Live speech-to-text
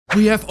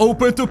We have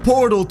opened the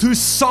portal to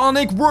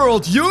Sonic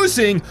World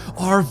using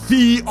our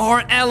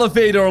VR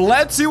elevator.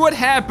 Let's see what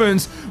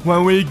happens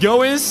when we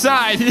go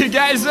inside. You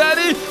guys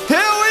ready? Here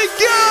we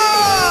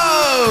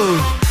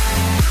go!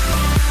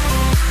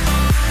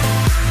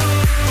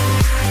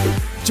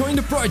 Join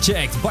the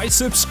project by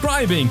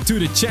subscribing to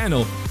the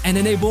channel and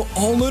enable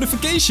all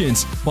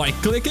notifications by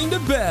clicking the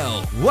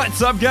bell.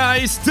 What's up,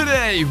 guys?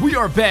 Today we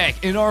are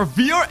back in our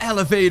VR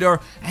elevator,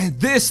 and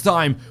this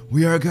time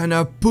we are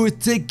gonna put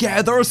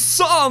together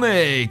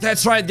Sonic.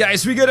 That's right,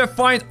 guys, we gotta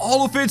find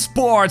all of its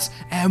parts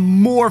and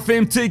morph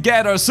him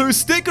together. So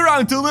stick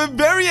around till the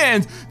very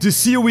end to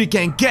see if we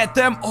can get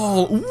them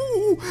all.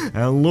 Ooh,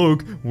 and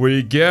look,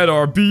 we get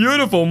our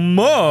beautiful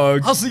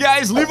mug. Also,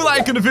 guys, leave a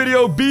like on the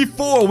video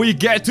before we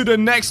get to the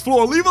next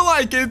floor. Leave a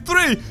like in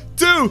 3,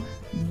 2,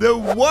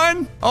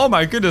 1. Oh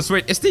my goodness,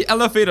 wait, is the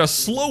elevator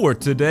slower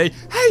today?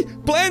 Hey,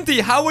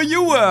 Plenty, how are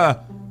you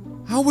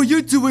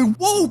doing?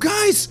 Whoa,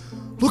 guys,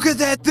 look at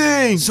that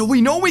thing. So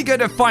we know we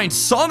gotta find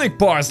Sonic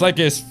parts like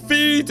his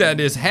feet and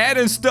his head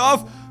and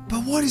stuff.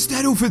 But what is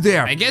that over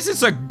there? I guess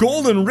it's a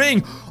golden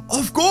ring.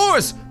 Of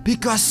course,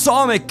 because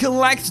Sonic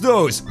collects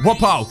those.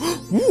 Wow.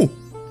 Ooh,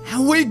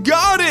 and we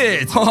got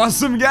it.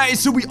 Awesome, guys.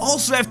 So we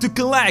also have to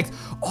collect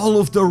all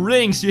of the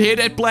rings. You hear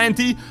that,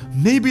 Plenty?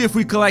 Maybe if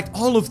we collect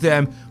all of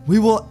them, we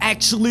will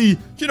actually,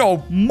 you know,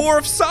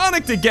 morph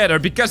Sonic together,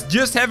 because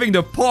just having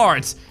the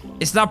parts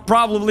is not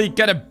probably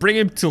gonna bring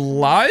him to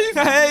life.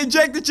 Hey,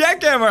 Jack the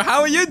Jackhammer,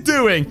 how are you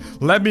doing?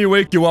 Let me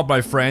wake you up,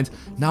 my friend.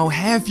 Now,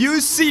 have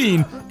you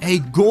seen a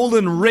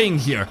golden ring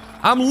here?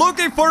 I'm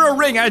looking for a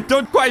ring. I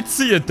don't quite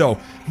see it, though.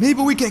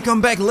 Maybe we can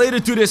come back later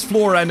to this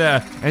floor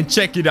and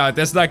check it out.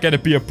 That's not gonna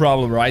be a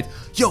problem, right?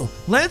 Yo,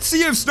 let's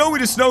see if Snowy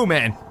the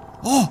Snowman...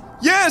 Oh,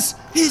 yes!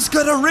 He's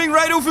got a ring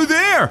right over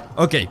there!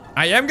 Okay,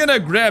 I am gonna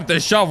grab the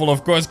shovel,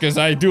 of course, because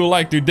I do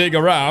like to dig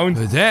around.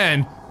 But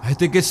then, I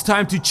think it's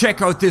time to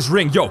check out this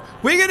ring. Yo,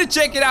 we're gonna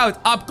check it out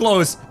up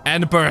close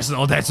and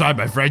personal. That's right,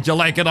 my friend. You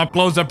like it up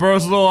close and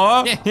personal,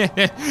 huh? Alright,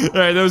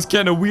 that was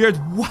kind of weird.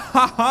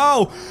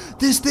 Wow!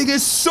 This thing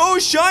is so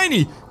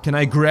shiny! Can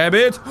I grab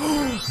it?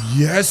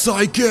 Yes,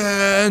 I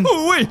can!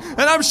 Oh, wait!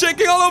 And I'm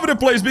shaking all over the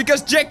place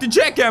because Jack the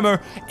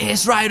Jackhammer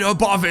is right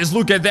above us.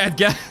 Look at that,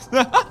 guys.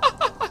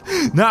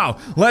 Now,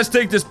 let's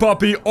take this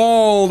puppy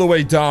all the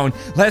way down.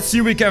 Let's see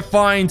if we can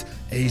find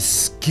a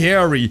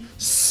scary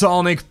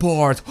Sonic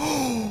part.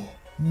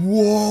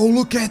 Whoa,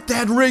 look at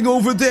that ring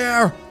over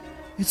there.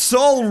 It's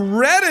all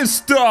red and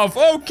stuff.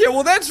 Okay,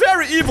 well, that's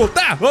very evil.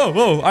 Ah,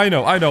 oh, I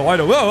know.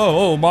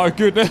 Oh, my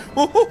goodness.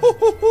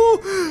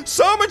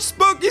 So much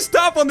spooky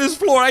stuff on this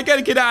floor. I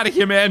gotta get out of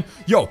here, man.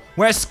 Yo,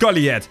 where's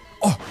Scully at?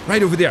 Oh,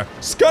 right over there.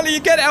 Scully,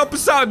 you gotta help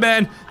us out,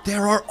 man.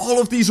 There are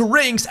all of these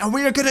rings, and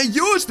we are gonna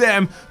use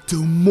them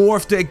to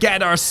morph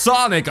together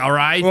Sonic,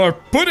 alright? Or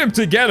put him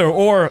together,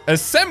 or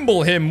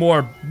assemble him,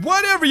 or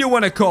whatever you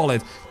want to call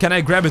it. Can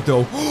I grab it,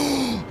 though?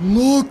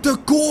 Look, the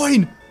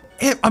coin!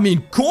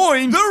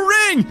 Coin?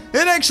 The ring!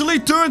 It actually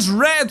turns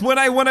red when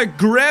I want to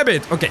grab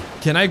it. Okay,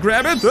 can I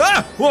grab it?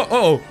 Ah!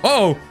 Whoa,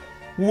 oh.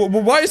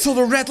 Why is all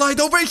the red light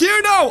over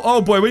here now?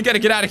 Oh, boy, we gotta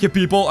get out of here,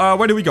 people.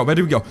 Where do we go?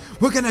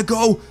 We're gonna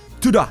go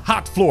to the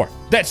hot floor.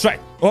 That's right.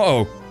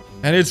 Uh-oh.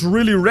 And it's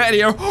really red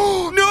here.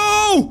 Oh,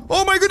 no!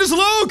 Oh, my goodness,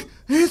 look!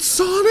 It's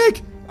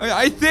Sonic!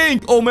 I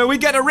think. Oh, man, we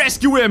gotta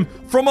rescue him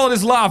from all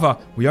this lava.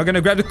 We are gonna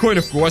grab the coin,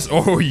 of course.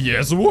 Oh,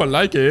 yes. Oh, I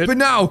like it. But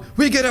now,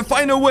 we gotta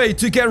find a way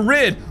to get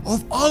rid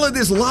of all of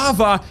this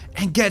lava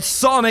and get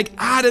Sonic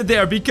out of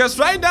there. Because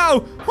right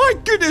now, my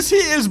goodness, he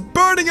is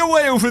burning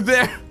away over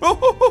there.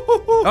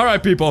 All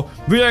right, people.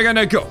 We are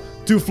gonna go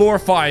to floor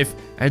 5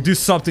 and do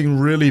something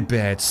really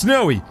bad.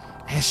 Snowy,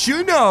 as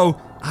you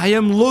know, I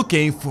am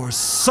looking for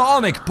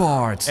Sonic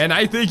parts. And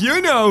I think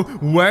you know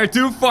where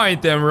to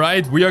find them,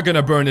 right? We are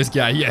gonna burn this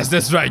guy. Yes,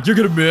 that's right. You're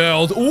gonna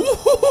melt. Ooh,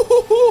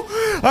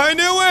 I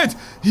knew it.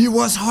 He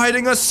was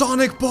hiding a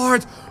Sonic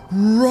part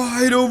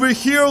right over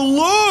here.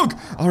 Look.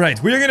 All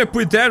right, we're gonna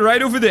put that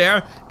right over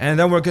there. And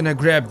then we're gonna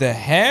grab the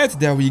head.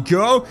 There we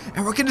go.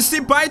 And we're gonna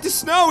say bye to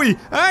Snowy.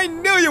 I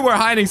knew you were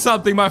hiding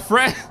something, my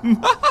friend.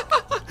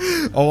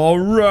 All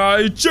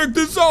right, check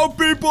this out,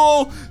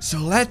 people. So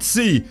let's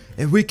see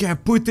if we can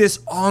put this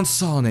on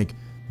Sonic.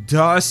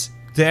 Does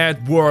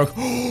that work?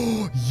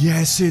 Oh,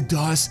 yes, it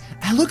does.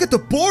 And look at the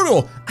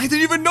portal. I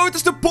didn't even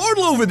notice the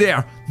portal over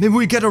there. Maybe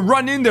we gotta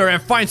run in there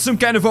and find some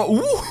kind of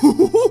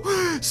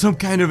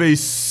a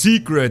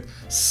secret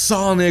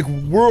Sonic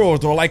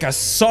world, or like a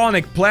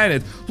Sonic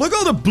planet. Look at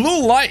all the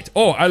blue light.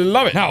 Oh, I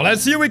love it. Now,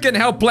 let's see if we can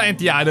help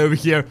Plenty out over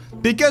here,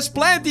 because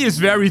Plenty is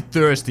very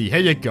thirsty. Here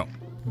you go.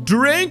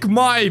 Drink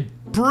my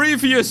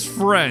previous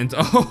friend.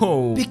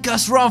 Oh,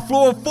 because we're on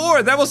floor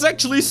 4. That was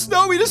actually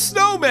Snowy the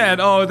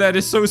Snowman. Oh, that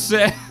is so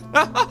sad.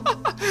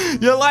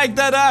 You like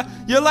that,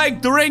 You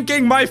like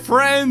drinking, my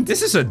friend?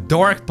 This is a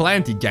dark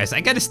Plenty, guys.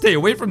 I gotta stay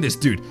away from this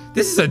dude.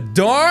 This is a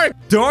dark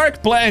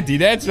Plenty.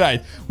 That's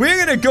right. We're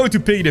gonna go to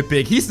Piggy the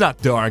Pig. He's not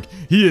dark.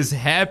 He is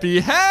happy.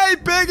 Hey,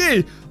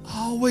 Piggy!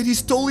 Oh, wait,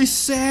 he's totally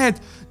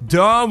sad.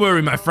 Don't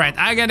worry, my friend.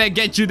 I'm gonna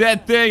get you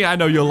that thing. I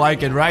know you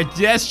like it, right?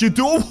 Yes, you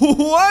do.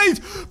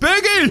 Wait,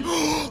 Piggy!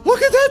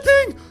 Look at that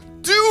thing!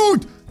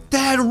 Dude!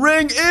 That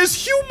ring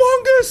is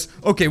humongous!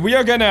 Okay,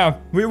 we're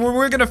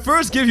gonna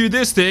first give you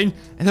this thing,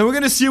 and then we're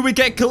gonna see if we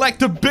can collect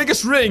the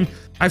biggest ring.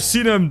 I've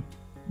seen him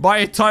my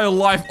entire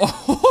life.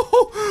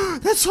 Oh,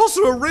 that's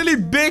also a really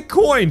big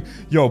coin.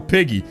 Yo,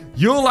 Piggy,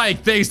 you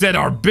like things that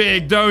are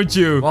big, don't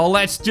you? Well,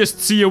 let's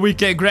just see if we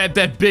can grab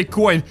that big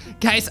coin.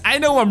 Guys, I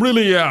know I'm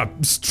really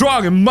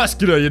strong and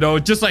muscular, you know,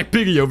 just like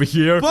Piggy over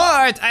here.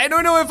 But I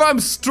don't know if I'm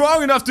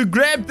strong enough to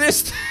grab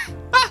this.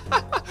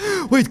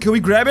 Wait, can we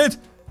grab it?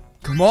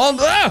 Come on.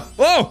 Ah!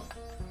 Oh!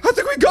 I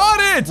think we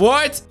got it!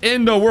 What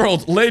in the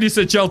world, ladies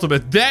and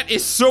gentlemen? That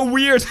is so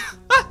weird.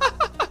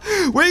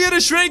 We're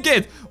gonna shrink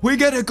it. We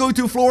gotta go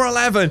to floor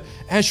 11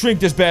 and shrink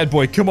this bad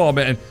boy. Come on,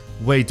 man.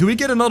 Wait, do we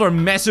get another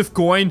massive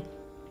coin?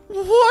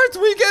 What?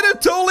 We get a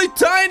totally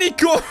tiny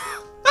coin.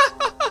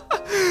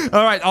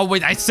 Alright, oh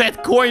wait, I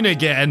said coin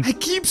again. I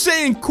keep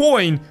saying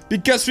coin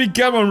because we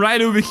got one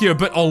right over here.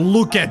 But oh,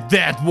 look at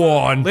that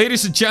one.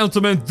 Ladies and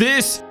gentlemen,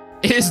 this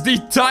is the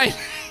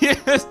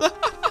tiniest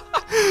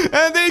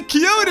and the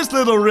cutest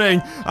little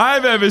ring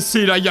I've ever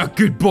seen. Oh, yeah,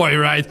 good boy,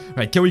 right?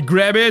 Right, can we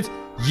grab it?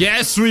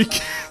 Yes, we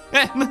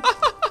can.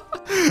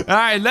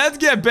 Alright, let's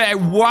get back.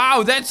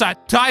 Wow, that's a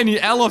tiny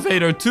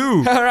elevator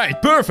too.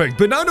 Alright, perfect.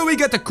 But now that we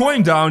get the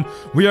coin down,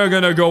 we are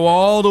gonna go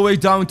all the way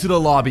down to the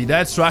lobby.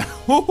 That's right.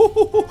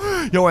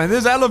 Yo, and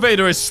this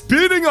elevator is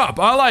speeding up.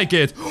 I like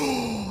it.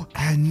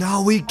 And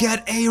now we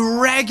get a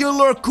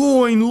regular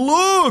coin.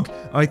 Look.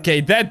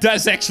 Okay, that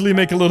does actually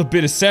make a little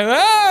bit of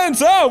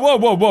sense. Oh, whoa,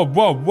 whoa, whoa,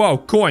 whoa, whoa.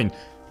 Coin.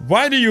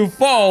 Why do you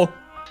fall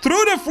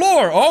through the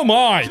floor? Oh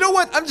my. You know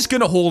what? I'm just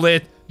gonna hold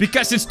it.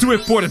 Because it's too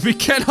important. We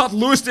cannot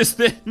lose this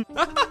thing.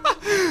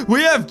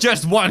 We have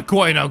just one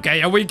coin,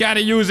 okay? And we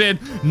gotta use it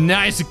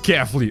nice and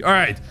carefully.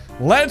 Alright,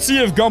 let's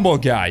see if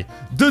Gumball Guy,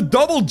 the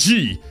double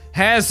G,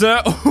 has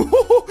a...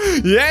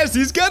 Yes,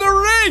 he's got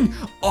a ring.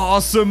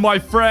 Awesome, my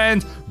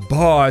friend.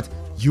 But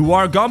you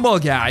are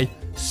Gumball Guy,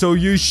 so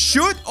you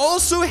should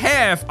also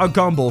have a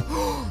Gumball.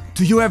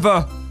 Do you have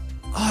a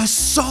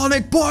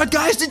Sonic board,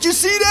 guys? Did you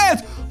see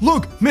that?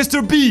 Look,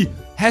 Mr. B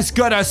has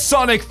got a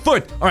Sonic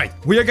foot. Alright,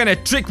 we are gonna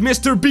trick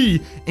Mr. B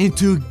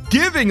into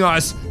giving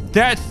us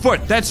that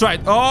foot. That's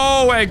right.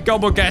 Oh, and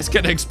Gumball Guy's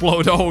gonna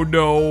explode. Oh,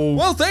 no.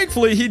 Well,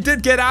 thankfully, he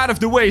did get out of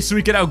the way so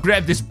we can now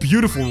grab this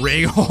beautiful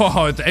ring.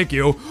 Oh, thank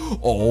you.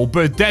 Oh,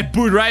 but that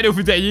boot right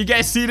over there, you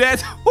guys see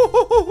that?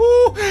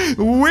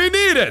 We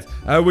need it.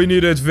 And we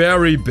need it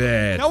very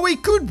bad. Now, we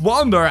could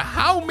wonder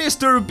how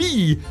Mr.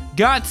 B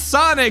got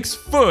Sonic's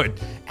foot.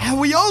 And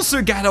we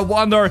also gotta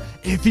wonder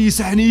if he's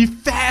any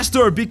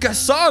faster, because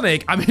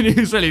Sonic, I mean,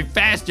 he's really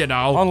fast, you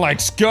know. Unlike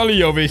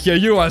Scully over here,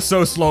 you are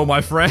so slow,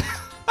 my friend.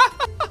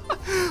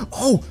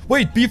 Oh,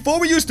 wait, before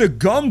we use the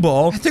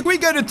gumball, I think we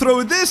gotta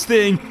throw this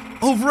thing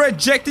over at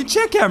Jack the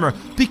Jackhammer,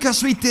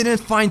 because we didn't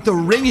find the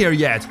ring here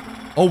yet.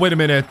 Oh, wait a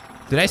minute.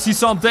 Did I see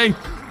something?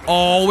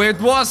 Oh,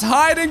 it was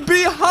hiding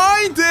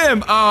behind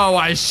him. Oh,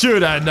 I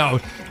should have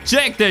known.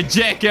 Jack the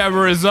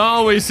Jackhammer is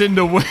always in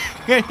the way.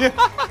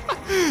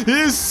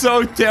 He's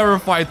so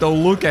terrified though.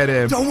 Look at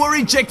him. Don't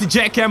worry, Jack the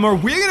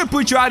Jackhammer. We're gonna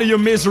put you out of your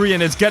misery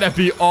and it's gonna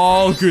be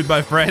all good,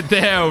 my friend.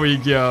 There we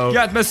go.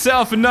 Got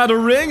myself another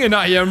ring and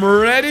I am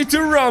ready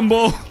to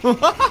rumble.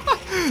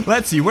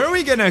 Let's see. Where are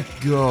we gonna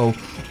go?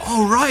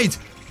 All right.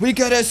 We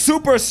got a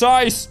super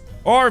size.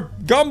 Or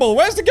Gumball.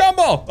 Where's the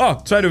Gumball? Oh,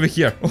 it's right over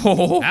here.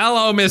 Oh,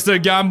 hello,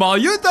 Mr. Gumball.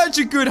 You thought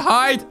you could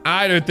hide?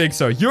 I don't think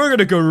so. You're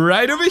gonna go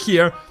right over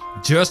here.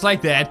 Just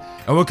like that.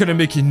 And we're gonna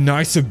make you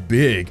nice and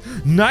big.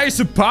 Nice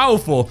and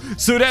powerful.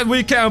 So that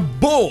we can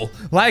bowl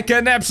like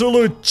an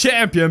absolute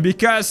champion.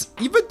 Because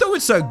even though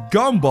it's a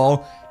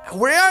gumball,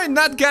 we are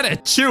not gonna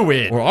chew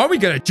it. Or are we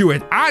gonna chew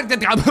it?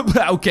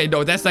 Okay,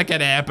 no, that's not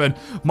gonna happen.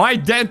 My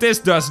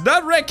dentist does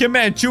not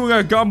recommend chewing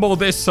a gumball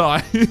this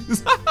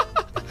size.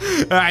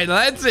 Alright,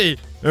 let's see.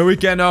 And we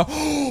can,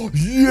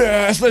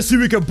 yes, let's see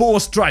if we can bowl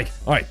a strike.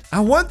 Alright, I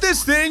want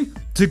this thing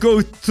to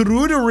go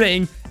through the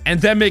ring and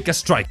then make a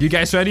strike. You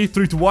guys ready?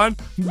 3, 2, 1,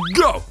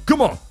 go!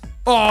 Come on!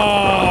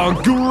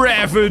 Oh,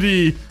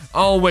 gravity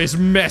always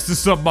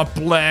messes up my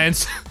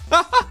plans.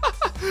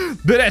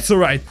 But that's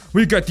alright.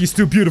 We got these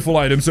two beautiful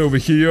items over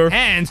here.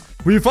 And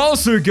we've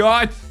also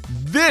got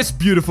this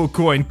beautiful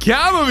coin.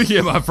 Come over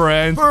here, my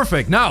friend.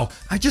 Perfect. Now,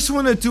 I just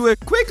want to do a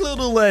quick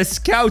little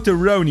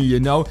scout-a-roni, you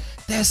know.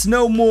 There's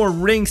no more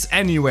rings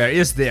anywhere,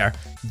 is there?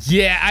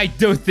 Yeah, I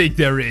don't think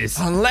there is.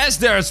 Unless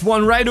there's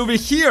one right over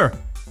here.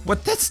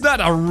 What? That's not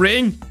a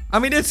ring. I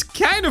mean, it's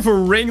kind of a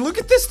ring. Look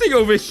at this thing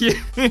over here.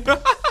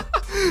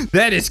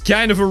 That is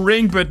kind of a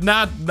ring, but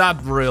not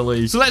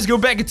really. So let's go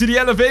back into the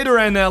elevator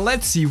and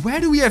let's see. Where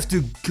do we have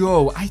to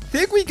go? I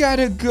think we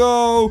gotta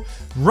go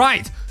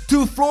right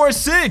to floor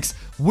 6.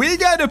 We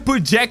gotta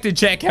put Jack the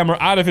Jackhammer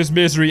out of his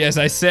misery, as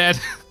I said.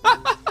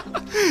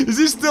 Is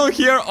he still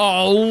here?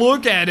 Oh,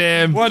 look at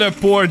him. What a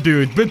poor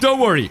dude. But don't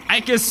worry.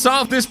 I can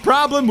solve this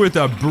problem with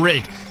a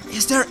brick.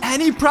 Is there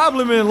any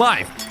problem in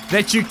life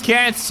that you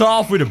can't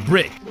solve with a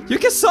brick? You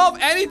can solve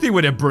anything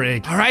with a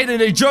brick. All right, and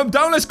they jump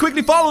down. Let's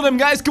quickly follow them,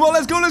 guys. Come on,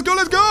 let's go, let's go,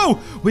 let's go.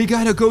 We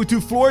gotta go to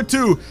floor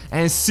 2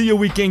 and see if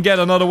we can get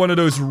another one of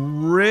those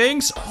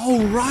rings. All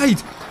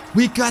right.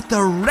 We got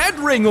the red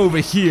ring over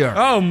here.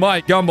 Oh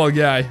my gumball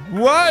guy.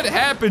 What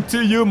happened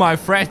to you, my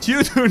friend?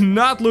 You do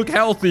not look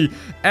healthy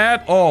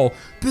at all.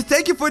 But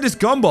thank you for this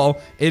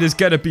gumball. It is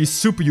gonna be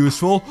super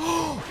useful.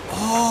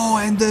 Oh,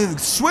 and the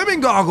swimming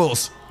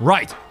goggles.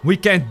 Right, we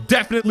can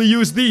definitely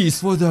use these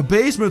for the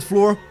basement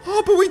floor.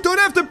 Oh, but we don't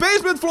have the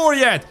basement floor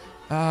yet.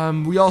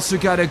 We also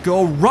gotta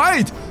go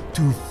right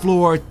to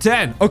floor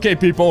 10. Okay,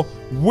 people,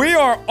 we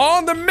are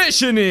on the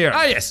mission here.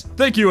 Ah, yes.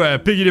 Thank you,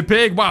 Piggy the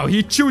Pig. Wow,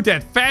 he chewed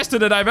that faster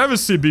than I've ever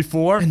seen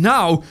before. And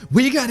now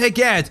we gotta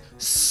get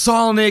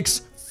Sonic's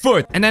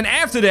foot. And then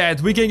after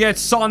that, we can get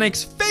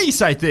Sonic's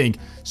face, I think.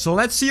 So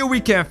let's see if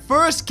we can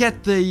first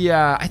get the,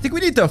 I think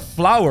we need the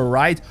flower,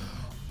 right?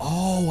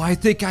 Oh, I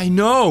think I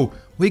know.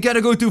 We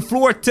gotta go to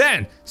floor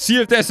 10. See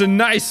if there's a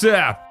nice,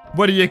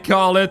 what do you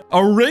call it?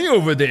 A ring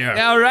over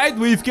there. All right,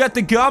 we've got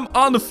the gum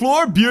on the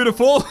floor.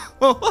 Beautiful.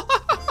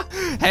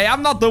 Hey,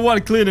 I'm not the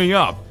one cleaning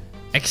up.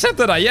 Except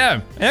that I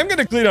am. I'm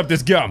gonna clean up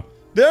this gum.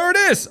 There it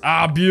is.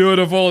 Ah,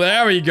 beautiful.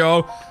 There we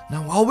go.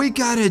 Now, all we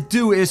gotta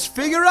do is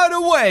figure out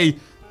a way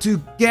to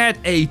get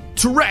a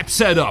trap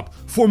set up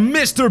for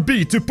Mr.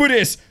 B to put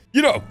his,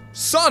 you know,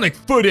 Sonic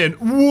foot in.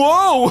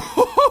 Whoa.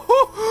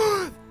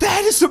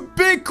 That is a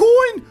big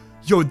coin.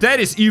 Yo, that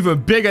is even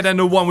bigger than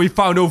the one we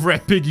found over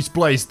at Piggy's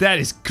place. That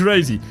is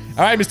crazy.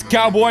 All right, Mr.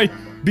 Cowboy,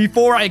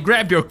 before I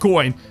grab your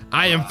coin,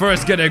 I am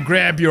first gonna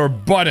grab your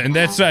button.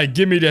 That's right,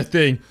 give me the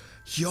thing.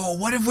 Yo,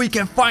 what if we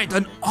can find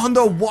an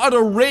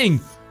underwater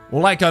ring?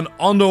 Like an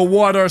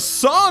underwater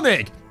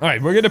Sonic. All right,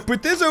 we're gonna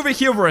put this over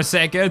here for a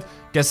second.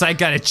 Guess I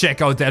gotta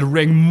check out that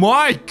ring.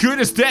 My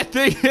goodness, that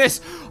thing is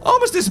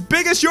almost as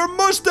big as your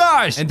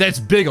mustache. And that's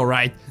big, all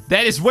right?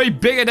 That is way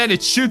bigger than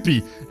it should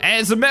be.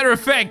 As a matter of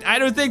fact, I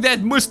don't think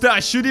that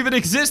mustache should even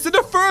exist in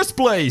the first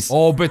place.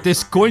 Oh, but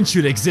this coin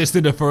should exist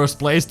in the first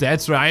place.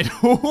 That's right.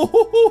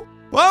 Oh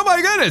my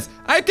goodness.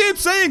 I keep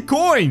saying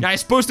coin.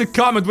 Guys, post a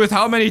comment with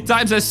how many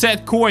times I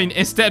said coin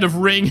instead of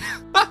ring.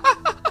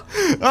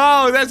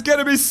 Oh, that's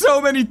gonna be so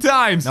many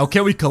times. Now,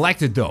 can we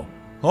collect it though?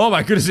 Oh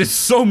my goodness, it's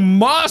so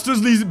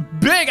monstrously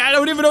big. I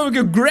don't even know if we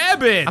can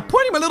grab it. I'm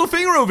pointing my little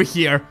finger over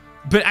here.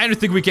 But I don't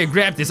think we can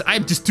grab this.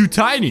 I'm just too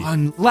tiny.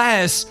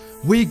 Unless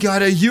we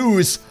gotta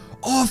use...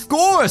 Of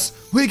course!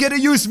 We gotta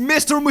use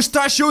Mr.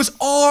 Mustachio's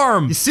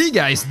arm! You see,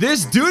 guys,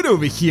 this dude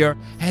over here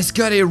has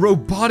got a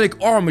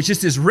robotic arm, which is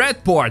this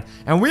red part.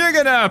 And we are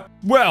gonna...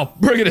 Well,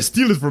 we're gonna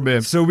steal it from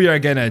him. So we are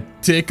gonna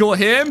tickle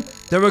him.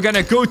 Then we're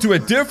gonna go to a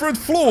different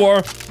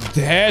floor.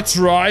 That's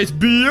right.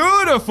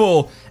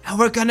 Beautiful! And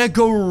we're gonna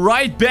go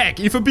right back,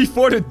 even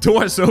before the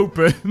doors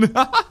open.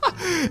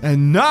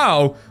 And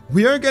now,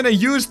 we are gonna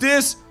use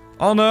this...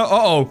 on a...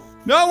 Uh-oh.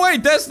 No,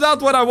 wait, that's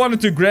not what I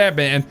wanted to grab,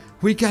 man.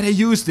 We gotta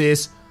use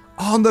this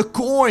on the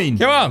coin.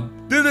 Come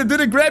on. Do the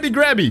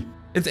grabby.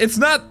 It's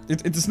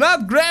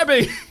not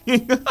grabbing.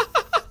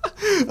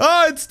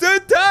 Oh, it's too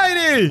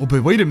tiny. Oh,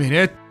 but wait a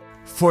minute.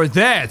 For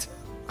that,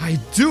 I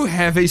do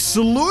have a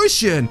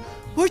solution.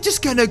 We're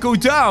just gonna go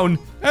down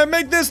and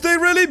make this thing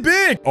really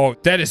big. Oh,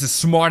 that is a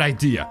smart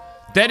idea.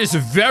 That is a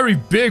very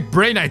big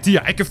brain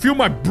idea. I can feel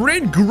my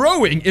brain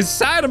growing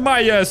inside of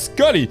my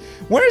Scully.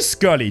 Where's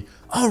Scully?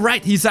 All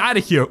right, he's out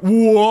of here.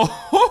 Whoa.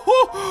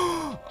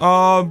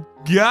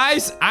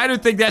 Guys, I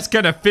don't think that's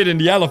gonna fit in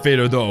the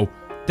elevator, though.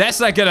 That's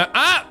not gonna...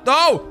 Ah,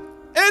 no.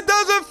 It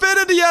doesn't fit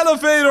in the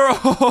elevator.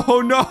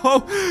 Oh, no.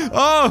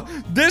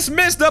 Oh,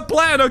 dismiss the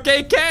plan,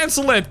 okay?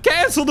 Cancel it.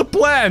 Cancel the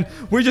plan.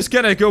 We're just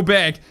gonna go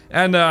back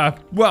and,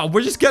 well,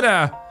 we're just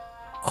gonna...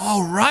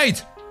 All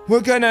right.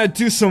 We're gonna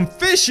do some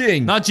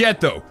fishing. Not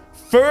yet, though.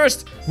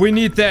 First, we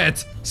need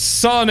that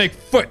Sonic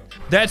foot.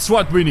 That's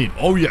what we need.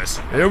 Oh, yes.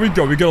 Here we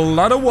go. We got a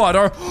lot of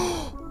water.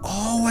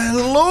 Oh, and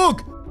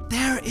look.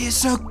 There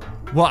is a...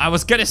 Well, I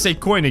was gonna say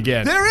coin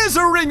again. There is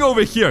a ring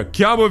over here.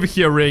 Come over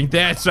here, ring.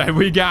 That's right.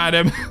 We got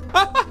him.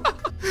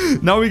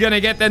 Now we're gonna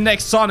get the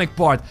next Sonic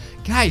part.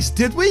 Guys,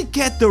 did we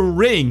get the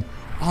ring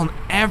on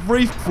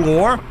every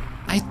floor?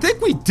 I think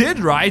we did,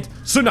 right?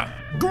 So now,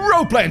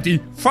 grow planty.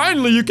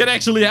 Finally, you can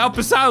actually help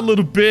us out a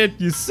little bit.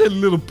 You silly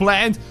little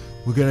plant.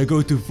 We're gonna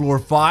go to floor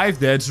 5.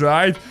 That's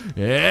right.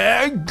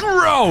 And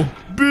grow.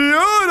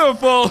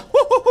 Beautiful.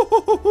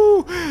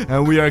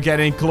 And we are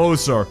getting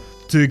closer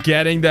to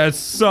getting that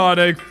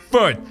Sonic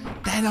foot.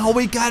 Then all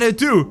we gotta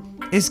do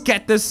is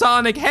get the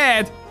Sonic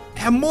head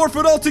and morph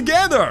it all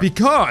together.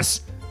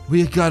 Because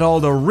we got all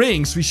the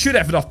rings, we should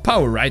have enough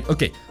power, right?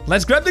 Okay,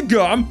 let's grab the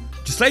gum,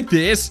 just like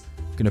this.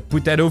 Gonna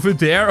put that over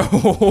there.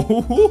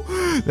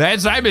 Oh,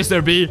 that's right,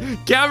 Mr. B.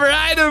 Come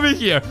right over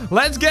here.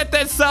 Let's get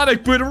that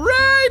Sonic put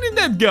right in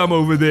that gum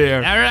over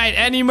there. All right,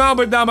 any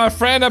moment now, my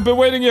friend. I've been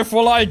waiting here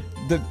for like,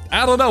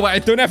 I don't know. I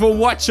don't have a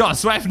watch on,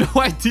 so I have no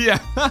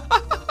idea.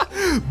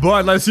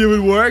 But let's see if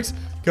it works.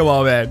 Come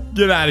on, man.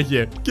 Get out of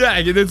here. Get out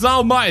of here. It's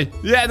all mine.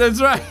 Yeah,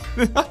 that's right.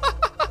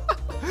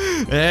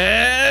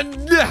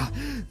 And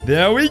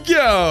There we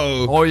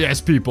go. Oh, yes,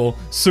 people.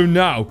 So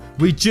now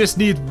we just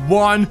need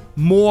one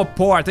more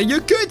part. And you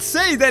could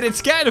say that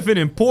it's kind of an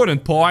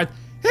important part.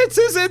 It's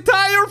his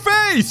entire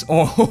face.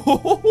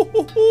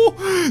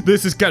 Oh,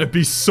 this is gonna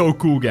be so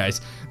cool, guys.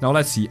 Now,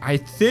 let's see. I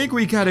think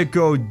we gotta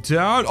go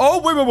down.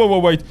 Oh,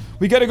 wait.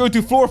 We gotta go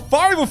to floor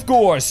 5, of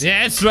course.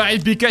 That's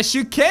right, because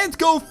you can't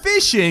go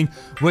fishing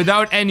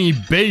without any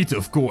bait,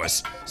 of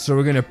course. So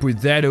we're gonna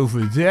put that over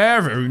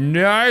there. Very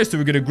nice. So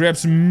we're gonna grab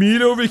some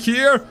meat over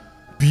here.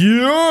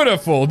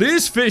 Beautiful.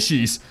 These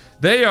fishies,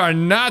 they are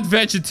not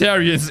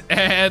vegetarians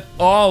at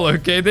all,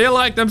 okay? They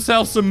like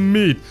themselves some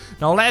meat.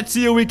 Now, let's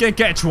see if we can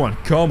catch one.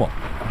 Come on.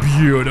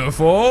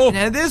 Beautiful.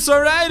 And this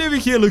right over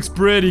here looks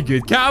pretty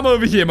good. Come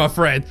over here, my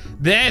friend.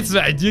 That's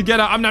right. You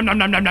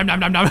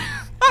gotta...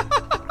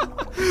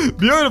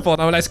 Beautiful.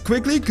 Now, let's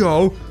quickly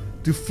go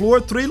to floor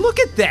 3. Look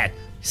at that.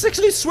 He's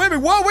actually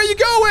swimming. Whoa, where are you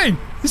going?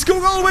 He's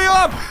going all the way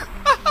up.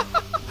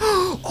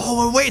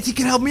 Oh, wait. He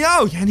can help me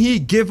out. Can he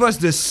give us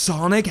the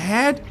Sonic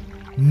head?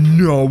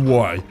 No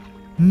way.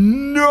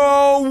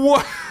 No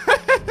way.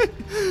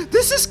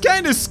 This is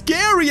kind of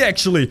scary,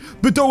 actually.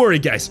 But don't worry,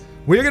 guys.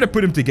 We're gonna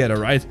put them together,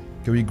 right?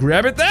 Can we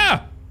grab it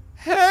there?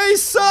 Hey,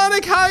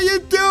 Sonic, how you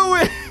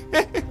doing?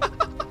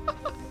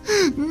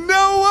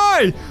 No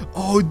way.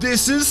 Oh,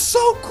 this is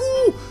so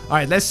cool. All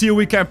right, let's see if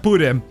we can put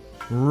him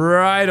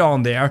right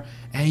on there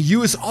and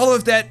use all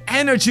of that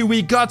energy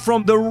we got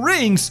from the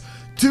rings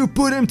to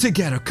put him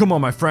together. Come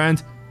on, my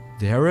friend.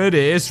 There it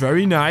is.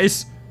 Very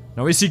nice.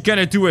 Now, is he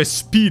gonna do a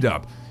speed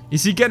up?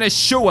 Is he gonna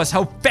show us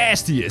how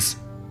fast he is?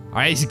 All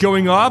right, is he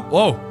going up?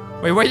 Oh,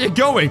 wait, where are you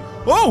going?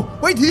 Oh,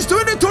 wait, he's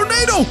doing a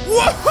tornado.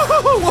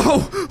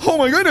 Whoa, oh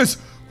my goodness.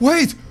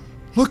 Wait,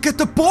 look at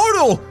the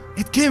portal.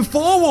 It came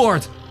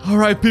forward. All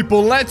right,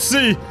 people, let's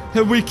see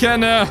if we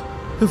can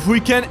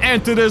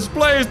enter this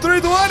place.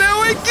 3, 2, 1,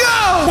 here we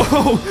go.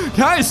 Whoa,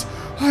 guys,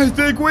 I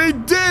think we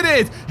did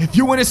it. If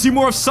you want to see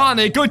more of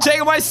Sonic, go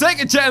check out my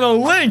second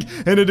channel, link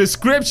in the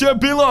description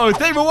below.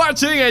 Thanks for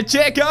watching and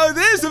check out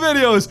these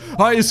videos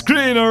on your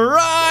screen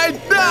right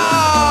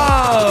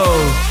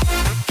now.